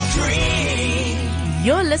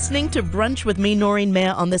You're listening to Brunch with me, Noreen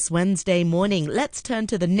Mayer, on this Wednesday morning. Let's turn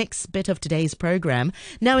to the next bit of today's program.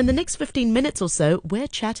 Now, in the next 15 minutes or so, we're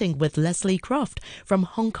chatting with Lesley Croft from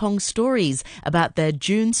Hong Kong Stories about their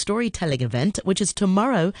June storytelling event, which is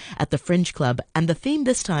tomorrow at the Fringe Club. And the theme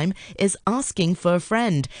this time is asking for a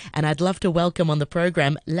friend. And I'd love to welcome on the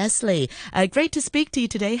program Lesley. Great to speak to you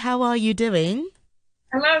today. How are you doing?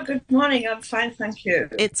 Hello, good morning. I'm fine, thank you.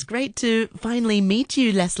 It's great to finally meet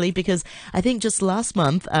you, Lesley, because I think just last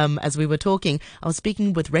month, as we were talking, I was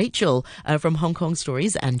speaking with Rachel from Hong Kong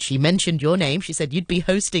Stories, and she mentioned your name. She said you'd be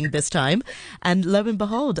hosting this time. And lo and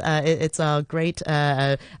behold, it's our great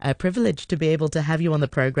privilege to be able to have you on the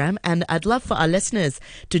program. And I'd love for our listeners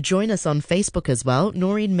to join us on Facebook as well,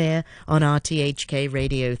 Noreen Mayer on RTHK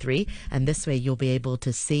Radio 3. And this way you'll be able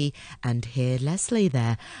to see and hear Lesley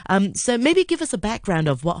there. So maybe give us a background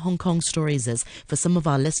of what Hong Kong Stories is for some of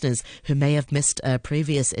our listeners who may have missed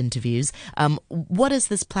previous interviews. What is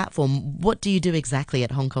this platform? What do you do exactly at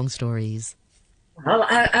Hong Kong Stories? Well,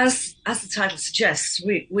 as the title suggests,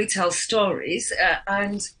 we tell stories,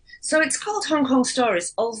 and so it's called Hong Kong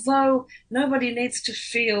Stories, although nobody needs to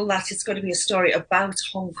feel that it's going to be a story about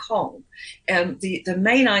Hong Kong. The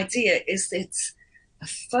main idea is that it's a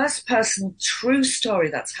first-person true story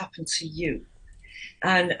that's happened to you.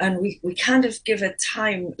 And we kind of give a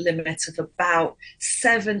time limit of about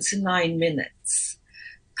 7 to 9 minutes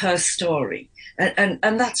per story. And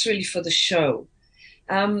that's really for the show.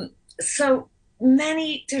 So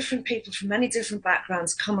many different people from many different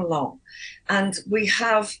backgrounds come along. And we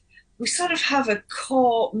sort of have a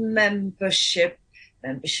core membership,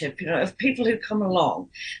 of people who come along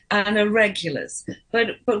and are regulars.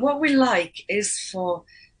 But what we like is for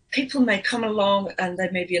people may come along and they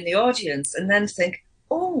may be in the audience and then think,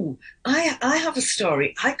 oh, I have a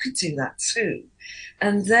story. I could do that too.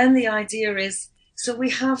 And then the idea is, so we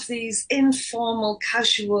have these informal,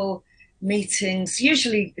 casual meetings,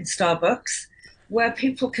 usually in Starbucks, where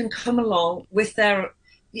people can come along with their,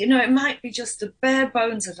 it might be just the bare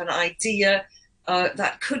bones of an idea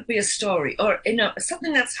that could be a story or,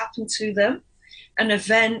 something that's happened to them, an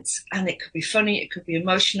event, and it could be funny, it could be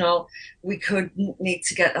emotional. We could need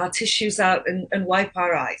to get our tissues out and wipe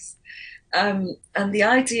our eyes. And the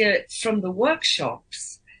idea from the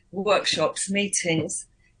workshops, meetings,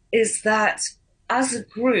 is that as a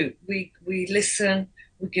group, we listen,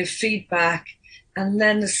 we give feedback, and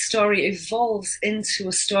then the story evolves into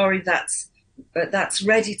a story that's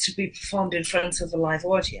ready to be performed in front of a live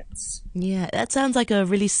audience. Yeah, that sounds like a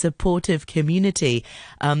really supportive community,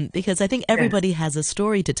 because I think everybody has a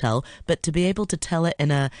story to tell, but to be able to tell it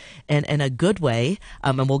in a good way,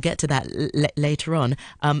 and we'll get to that later on,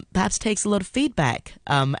 perhaps takes a lot of feedback,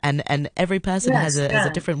 and every person has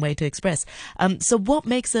a different way to express. So what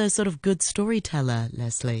makes a sort of good storyteller,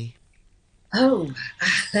 Lesley? Oh,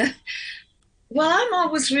 well, I'm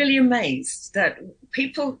always really amazed that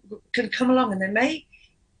people can come along and they may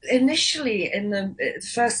initially in the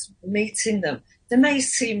first meeting them, they may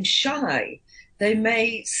seem shy. They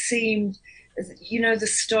may seem, the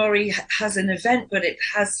story has an event, but it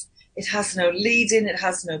has no lead in, it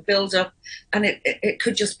has no build up, and it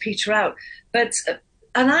could just peter out. But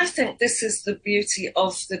and I think this is the beauty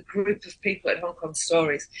of the group of people at Hong Kong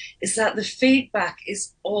Stories, is that the feedback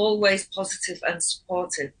is always positive and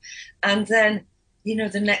supportive. And then,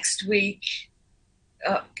 the next week,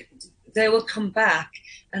 they will come back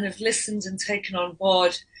and have listened and taken on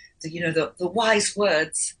board the wise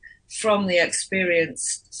words from the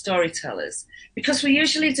experienced storytellers. Because we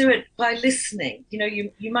usually do it by listening.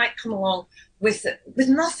 You might come along with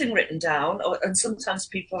nothing written down, and sometimes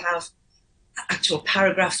people have actual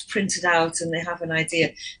paragraphs printed out and they have an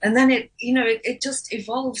idea, and then it just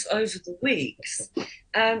evolves over the weeks,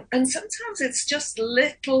 and sometimes it's just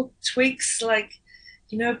little tweaks, like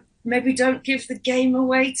maybe don't give the game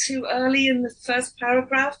away too early in the first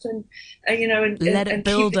paragraph, and let it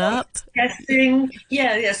build up. Guessing,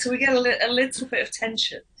 so we get a little bit of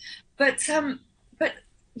tension, but and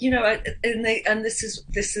this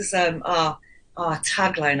is our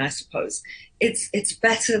tagline, I suppose. It's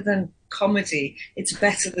better than comedy, it's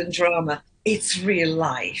better than drama, it's real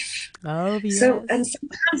life. Oh, yes. So, and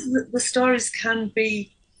sometimes the stories can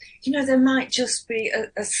be, there might just be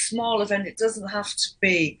a small event. It doesn't have to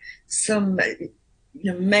be some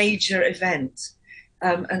major event,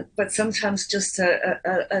 but sometimes just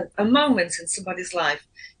a moment in somebody's life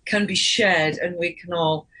can be shared, and we can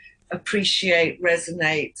all appreciate,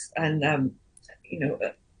 resonate, and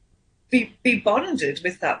be bonded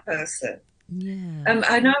with that person. Yeah.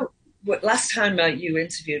 I know last time you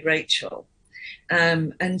interviewed Rachel,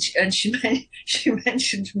 And she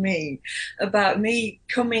mentioned me about me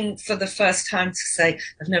coming for the first time to say,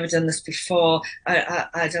 I've never done this before.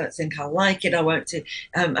 I don't think I'll like it. I won't do.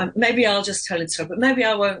 Maybe I'll just tell it to her, but maybe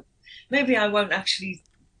I won't. Maybe I won't actually,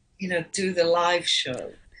 do the live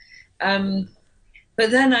show. Um,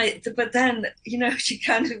 but then, she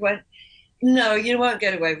kind of went, no, you won't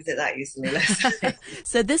get away with it that easily, Leslie.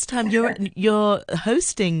 So this time you're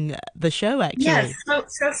hosting the show Yes. actually.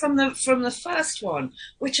 So from the first one,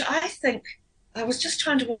 which I think I was just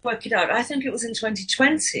trying to work it out. I think it was in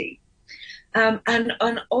 2020, and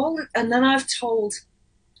then I've told.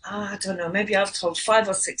 I don't know, maybe I've told 5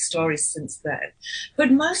 or 6 stories since then.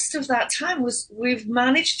 But most of that time we've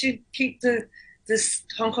managed to keep this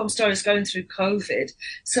Hong Kong stories going through COVID.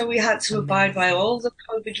 So we had to abide by Amazing. all the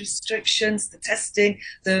COVID restrictions, the testing,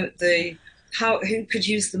 the how who could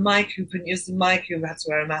use the mic, who couldn't use the mic, who had to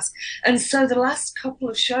wear a mask. And so the last couple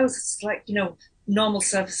of shows, it's like, normal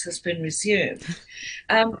service has been resumed.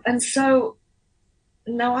 And so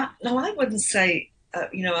no, I wouldn't say,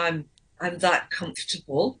 I'm that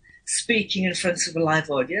comfortable speaking in front of a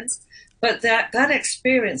live audience, but that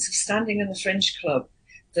experience of standing in the Fringe Club,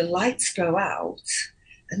 the lights go out,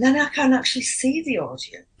 and then I can actually see the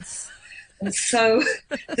audience, and so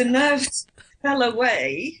the nerves fell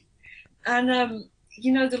away, and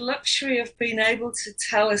the luxury of being able to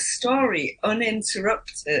tell a story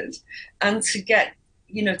uninterrupted, and to get,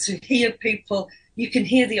 to hear people. You can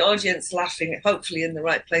hear the audience laughing, hopefully in the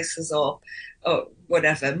right places, or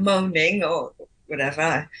whatever, moaning or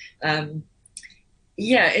whatever. Um,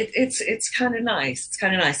 yeah, it's kind of nice. It's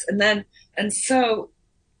kind of nice. And so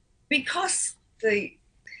because the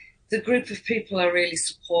group of people are really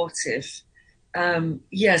supportive,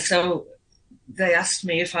 yeah. So they asked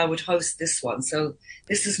me if I would host this one. So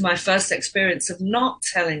this is my first experience of not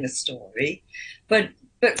telling a story, but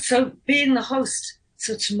so being the host.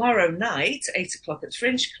 So tomorrow night, 8 o'clock at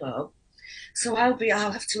Fringe Club. So I'll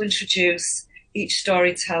have to introduce each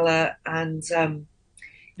storyteller and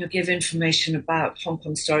give information about Hong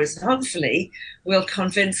Kong stories, and hopefully we'll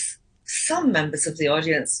convince some members of the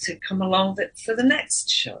audience to come along for the next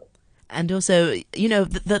show. And also,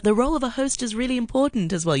 the role of a host is really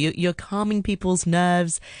important as well. You're calming people's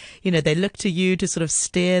nerves. They look to you to sort of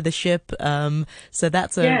steer the ship. So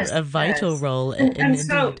that's Yes, a vital yes. role And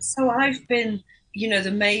so indeed. I've been,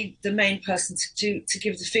 the main person to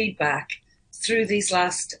give the feedback through these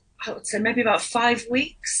last, I would say, maybe about 5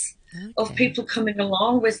 weeks of Okay. people coming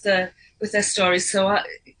along with their stories. So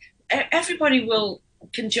everybody will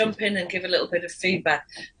can jump in and give a little bit of feedback,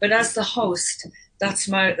 but as the host, that's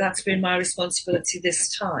been my responsibility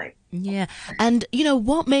this time. Yeah. And,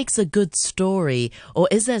 what makes a good story? Or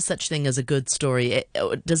is there such thing as a good story?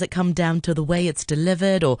 Or does it come down to the way it's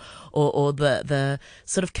delivered, or the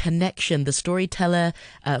sort of connection the storyteller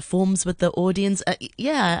forms with the audience?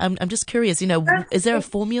 Yeah, I'm just curious, is there a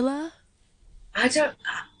formula? I don't.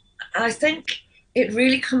 I think it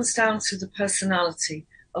really comes down to the personality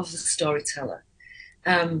of the storyteller.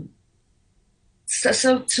 Um,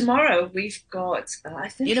 so tomorrow we've got. I You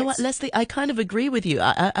think know what, it's. Lesley? I kind of agree with you.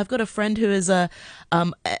 I've got a friend who is an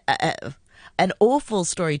awful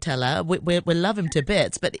storyteller. We love him to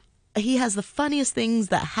bits, but he has the funniest things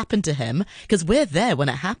that happen to him because we're there when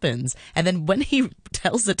it happens, and then when he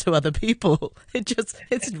tells it to other people,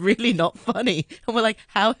 it's really not funny. And we're like,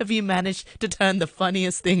 how have you managed to turn the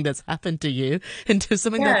funniest thing that's happened to you into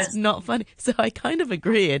something that's Yes. not funny? So I kind of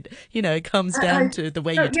agree. It comes down I, to the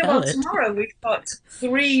way so, you yeah. tell Well, it. tomorrow we've got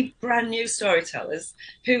three brand new storytellers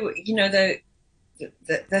who,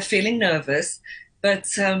 they're feeling nervous, but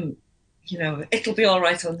it'll be all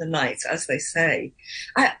right on the night, as they say.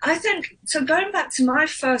 I think so. Going back to my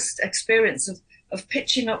first experience of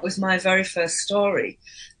pitching up with my very first story,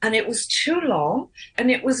 and it was too long,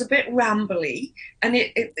 and it was a bit rambly, and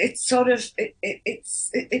it sort of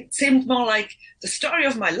it seemed more like the story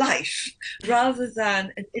of my life rather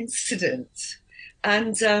than an incident,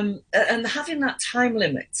 and having that time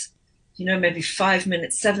limit, maybe 5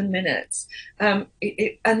 minutes, 7 minutes, and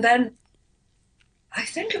then I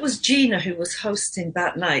think it was Gina who was hosting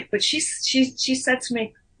that night, but she said to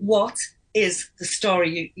me, "What is the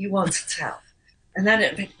story you want to tell?" And then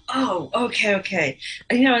it'd be, "Oh, okay, okay,"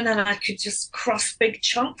 and then I could just cross big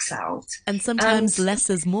chunks out. And And sometimes less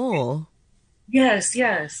is more. yes,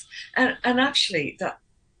 yes, and actually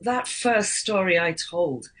that first story I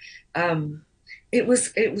told, um, it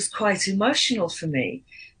was quite emotional for me,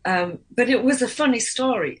 but it was a funny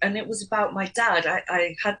story, and it was about my dad.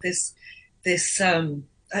 I had this and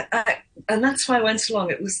that's why I went along.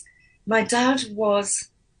 It was my dad was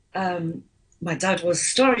um, my dad was a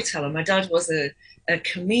storyteller. My dad was a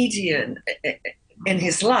comedian, in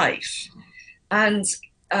his life, and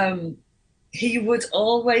um, he would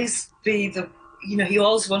always be he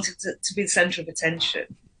always wanted to be the center of attention.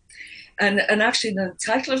 And actually, the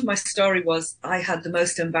title of my story was "I Had the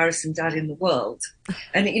Most Embarrassing Dad in the World,"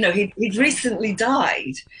 and he'd recently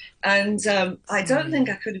died, and I don't think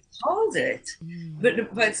Sorry. I could have told it,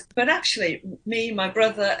 Mm. but actually, me, my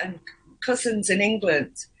brother, and cousins in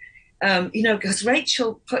England, because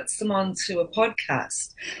Rachel puts them onto a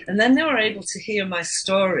podcast, and then they were able to hear my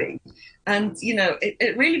story. And,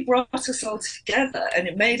 it really brought us all together and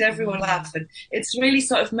it made everyone Mm. laugh. And it's really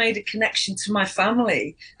sort of made a connection to my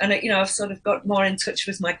family. And, I've sort of got more in touch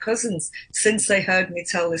with my cousins since they heard me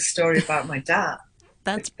tell this story about my dad.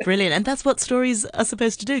 That's brilliant. And that's what stories are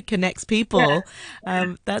supposed to do, connects Yeah. people.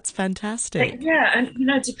 That's fantastic. Yeah.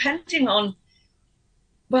 And, depending on,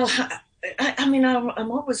 well, I mean,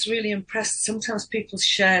 I'm always really impressed. Sometimes people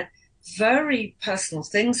share very personal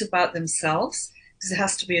things about themselves because it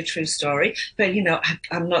has to be a true story. But,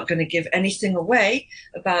 I'm not going to give anything away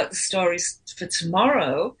about the stories for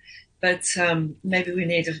tomorrow. But maybe we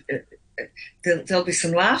need there'll be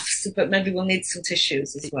some laughs, but maybe we'll need some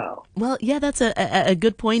tissues as well. Well, yeah, that's a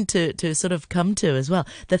good point to sort of come to as well.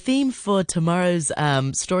 The theme for tomorrow's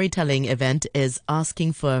storytelling event is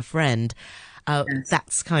asking for a friend. Yes.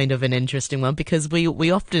 That's kind of an interesting one because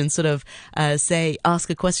we often sort of ask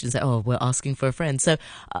a question, say, "Oh, we're asking for a friend." So,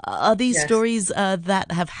 are these Yes. stories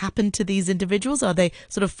that have happened to these individuals? Are they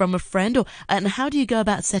sort of from a friend, or and how do you go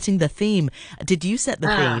about setting the theme? Did you set the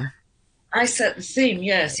Ah, theme? I set the theme.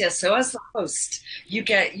 Yes, Right. yes. So as the host, you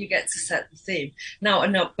get to set the theme. Now,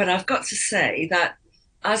 no, but I've got to say that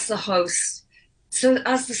as the host, so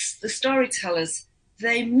as the storytellers,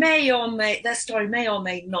 their story may or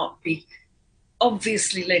may not be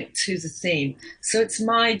obviously linked to the theme. So it's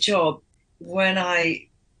my job when I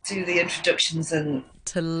do the introductions and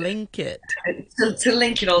To link it. to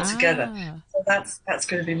link it all together. Ah. So that's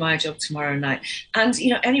going to be my job tomorrow night. And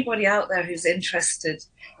anybody out there who's interested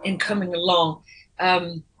in coming along,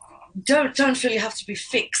 don't feel you have to be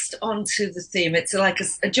fixed onto the theme. It's like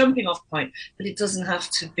a jumping off point, but it doesn't have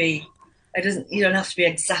to be. It doesn't. You don't have to be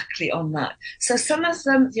exactly on that. So some of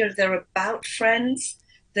them, they're about friends.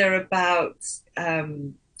 They're about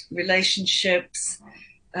relationships,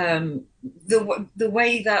 the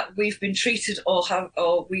way that we've been treated or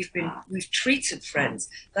we've treated friends.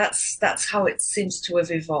 That's how it seems to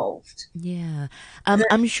have evolved. Yeah,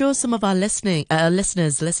 I'm sure some of our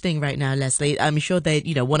listeners listening right now, Lesley, I'm sure they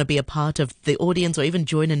want to be a part of the audience or even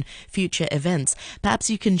join in future events. Perhaps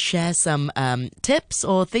you can share some tips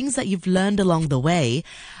or things that you've learned along the way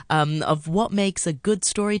of what makes a good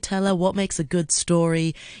storyteller, what makes a good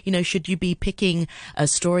story. Should you be picking a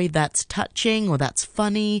story that's touching or that's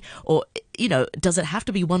funny, or does it have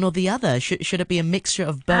to be one or the other? Should it be a mixture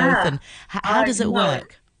of both? And Ah, how does it no,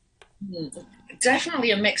 work?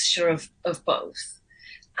 definitely a mixture of both.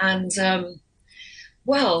 And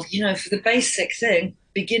well, for the basic thing,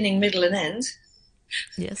 beginning, middle, and end.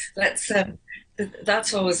 Yes. Let's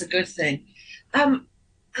that's always a good thing. Um,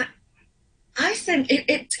 I, I think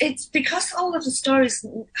it's because all of the stories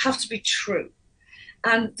have to be true,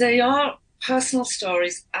 and they are personal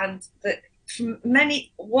stories, and from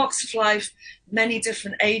many walks of life, many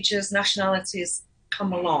different ages, nationalities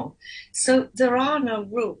come along. So there are no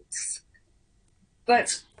rules,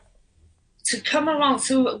 but to come along,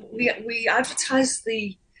 so we advertise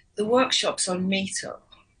the workshops on Meetup.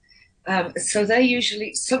 So they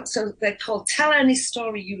usually so they're called "Tell Any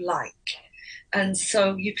Story You Like," and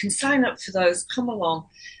so you can sign up for those. Come along,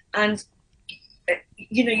 and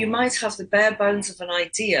you might have the bare bones of an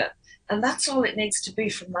idea, and that's all it needs to be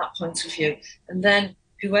from that point of view. And then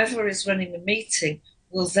whoever is running the meeting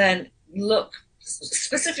will then look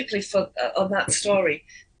specifically for on that story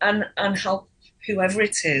and help whoever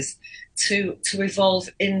it is to evolve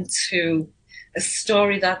into a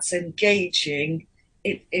story that's engaging.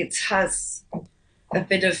 It has a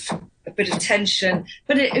bit of tension,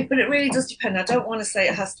 but it really does depend. I don't want to say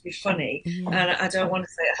it has to be funny, Yeah. and I don't want to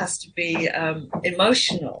say it has to be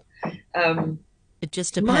emotional. Um, It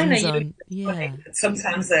just Mine are depends usually on, funny, yeah. but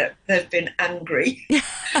sometimes they've been angry.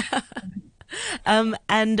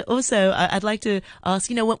 And also, I'd like to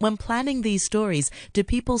ask, when planning these stories, do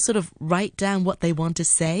people sort of write down what they want to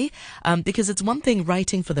say? Because it's one thing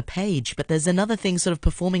writing for the page, but there's another thing sort of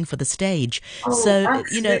performing for the stage. Oh, So,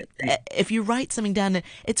 absolutely. if you write something down,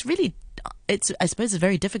 it's really, I suppose it's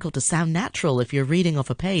very difficult to sound natural if you're reading off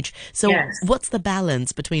a page. So, Yes, what's the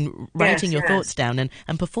balance between writing yes, your yes. thoughts down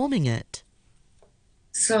and performing it?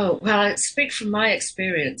 So, well, I speak from my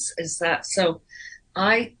experience is that so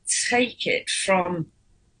I take it from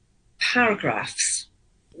paragraphs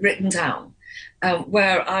written down.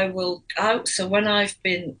 where I will out. So when I've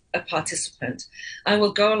been a participant, I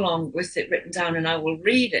will go along with it written down and I will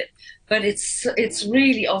read it. But it's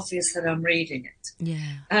really obvious that I'm reading it. Yeah.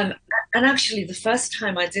 Um, and actually, the first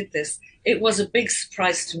time I did this, it was a big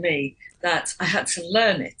surprise to me that I had to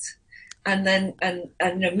learn it and then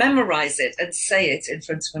and memorize it and say it in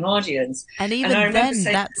front of an audience. And And I even remember then,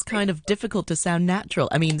 saying, that's kind of difficult to sound natural.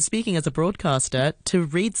 I mean, speaking as a broadcaster, to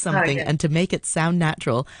read "Oh something yeah, and to make it sound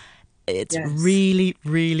natural, it's yes, really,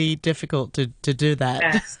 really difficult to do that.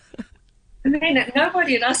 yes." I mean,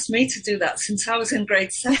 nobody had asked me to do that since I was in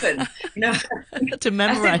grade seven. You know, To I think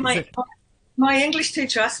memorize it. my English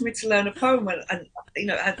teacher asked me to learn a poem, and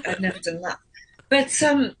I'd never done that. But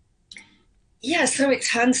yeah, so it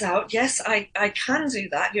turns out, yes, I can do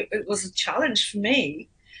that. It was a challenge for me.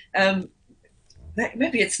 Um,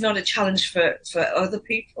 Maybe it's not a challenge for other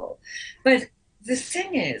people, but the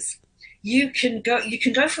thing is, you can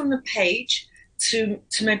go from the page to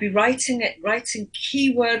maybe writing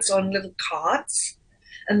keywords on little cards,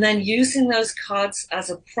 and then using those cards as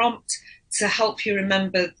a prompt to help you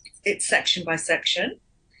remember it section by section.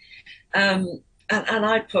 And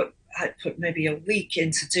I put maybe a week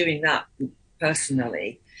into doing that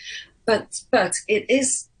personally, but it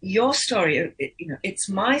is your story. It's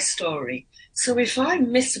my story. So if I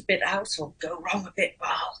miss a bit out or go wrong a bit,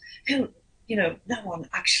 well, who no one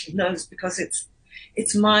actually knows because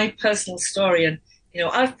it's my personal story, and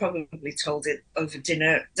I've probably told it over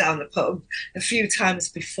dinner down the pub a few times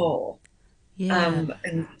before, Yeah.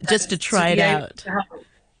 and Just to to try it be able out. to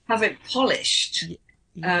have it polished.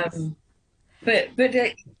 Yes. Um, but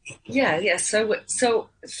yeah, yeah. So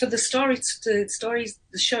for the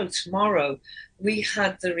show tomorrow, we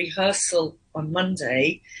had the rehearsal on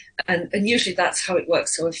Monday, and usually that's how it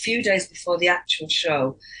works. So a few days before the actual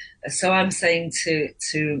show, so I'm saying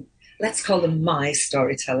to let's call them my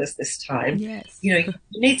storytellers this time. Yes. You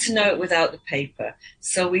need to know it without the paper.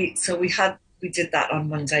 So we did that on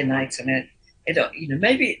Monday night, and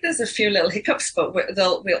maybe there's a few little hiccups, but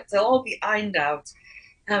they'll all be ironed out.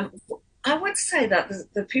 Um, I would say that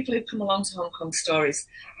the people who come along to Hong Kong Stories,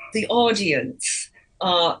 the audience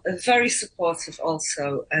are very supportive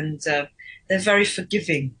also, and they're very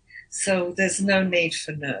forgiving. So there's no need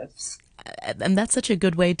for nerves. And that's such a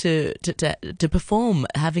good way to perform,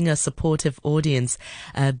 having a supportive audience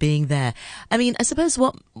being there. I mean, I suppose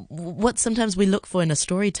what sometimes we look for in a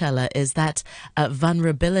storyteller is that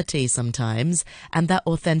vulnerability sometimes, and that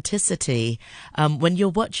authenticity. When you're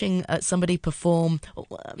watching somebody perform,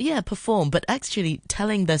 yeah, perform, but actually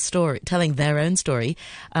telling their story, telling their own story,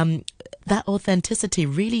 that authenticity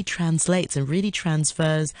really translates and really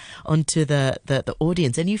transfers onto the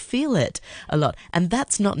audience, and you feel it a lot. And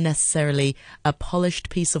that's not necessarily a polished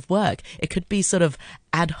piece of work. It could be sort of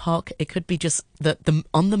ad hoc. It could be just the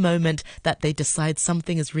on the moment that they decide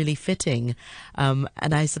something is really fitting. And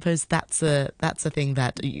I suppose that's a thing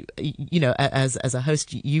that as a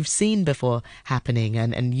host you've seen before happening,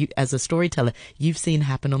 and you as a storyteller you've seen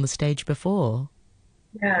happen on the stage before.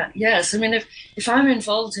 Yeah, yes. I mean, if I'm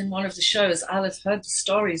involved in one of the shows, I'll have heard the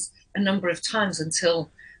stories a number of times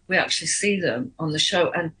until we actually see them on the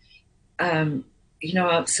show. And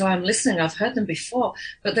so I'm listening. I've heard them before,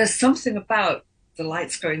 but there's something about the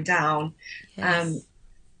lights going down. Um,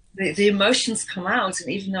 Yes. the emotions come out, and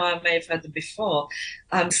even though I may have heard them before,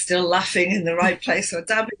 I'm still laughing in the right place or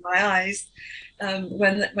dabbing my eyes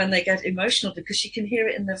when they get emotional, because you can hear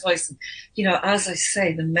it in their voice. And, as I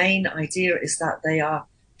say, the main idea is that they are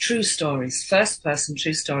true stories, first person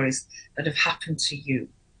true stories that have happened to you.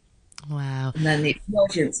 Wow. And then the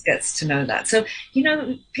audience gets to know that. So,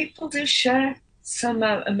 people do share some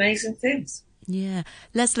amazing things. Yeah.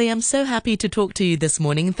 Lesley, I'm so happy to talk to you this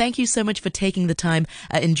morning. Thank you so much for taking the time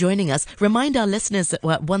in joining us. Remind our listeners that,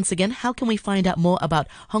 once again, how can we find out more about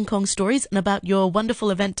Hong Kong Stories and about your wonderful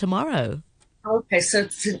event tomorrow? Okay, so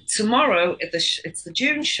tomorrow it's the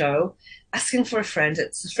June show, Asking for a Friend.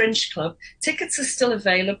 It's the Fringe Club. Tickets are still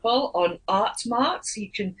available on Art Mart. So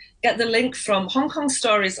you can get the link from Hong Kong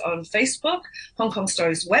Stories on Facebook, Hong Kong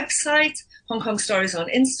Stories website, Hong Kong Stories on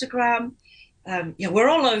Instagram. Yeah, we're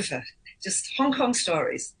all over. Just Hong Kong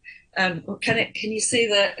Stories. Can you see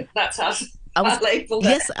that's us I was, our label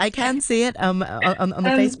there? yes, I can see it on the Um,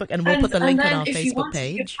 Facebook, and we'll put and the and link on then our Facebook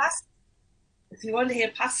page. if you want to hear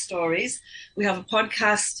past stories, we have a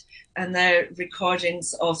podcast, and they're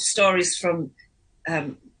recordings of stories from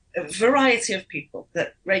a variety of people.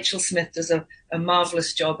 That Rachel Smith does a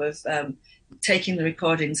marvelous job of taking the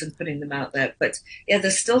recordings and putting them out there. But yeah,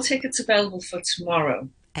 there's still tickets available for tomorrow.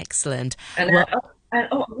 Excellent. And Well, And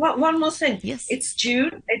one more thing. Yes. It's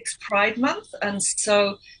June, it's Pride Month, and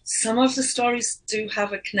so some of the stories do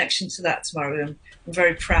have a connection to that tomorrow. I'm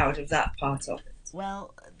very proud of that part of it.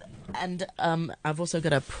 Well, and I've also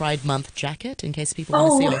got a Pride Month jacket in case people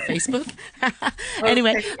want to see Oh, on Facebook.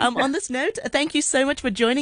 Anyway, okay. on this note, thank you so much for joining